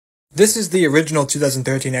This is the original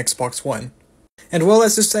 2013 Xbox One. And well,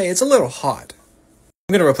 let's just say it's a little hot.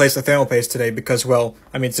 I'm going to replace the thermal paste today because, well,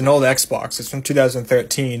 I mean, it's an old Xbox, it's from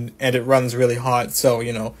 2013, and it runs really hot, so,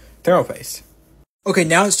 you know, thermal paste. Okay,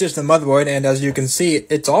 now it's just the motherboard, and as you can see,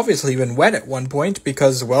 it's obviously been wet at one point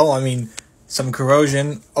because, well, I mean, some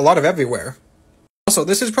corrosion, a lot of everywhere. Also,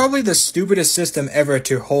 this is probably the stupidest system ever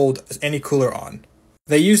to hold any cooler on.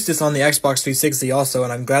 They used this on the Xbox 360 also,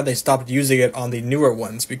 and I'm glad they stopped using it on the newer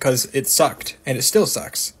ones because it sucked, and it still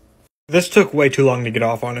sucks. This took way too long to get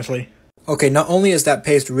off, honestly. Okay, not only is that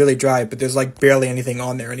paste really dry, but there's like barely anything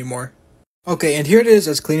on there anymore. Okay, and here it is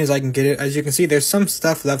as clean as I can get it. As you can see, there's some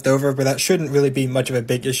stuff left over, but that shouldn't really be much of a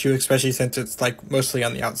big issue, especially since it's like mostly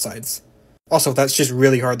on the outsides. Also, that's just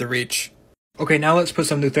really hard to reach. Okay, now let's put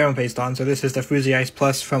some new thermal paste on. So this is the FUZEIce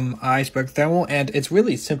Plus from Iceberg Thermal, and it's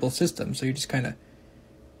really simple system, so you just kind of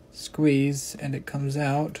squeeze and it comes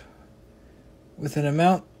out with an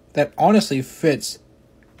amount that honestly fits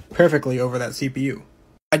perfectly over that CPU.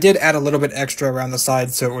 I did add a little bit extra around the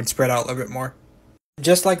sides so it would spread out a little bit more.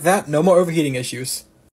 Just like that, no more overheating issues.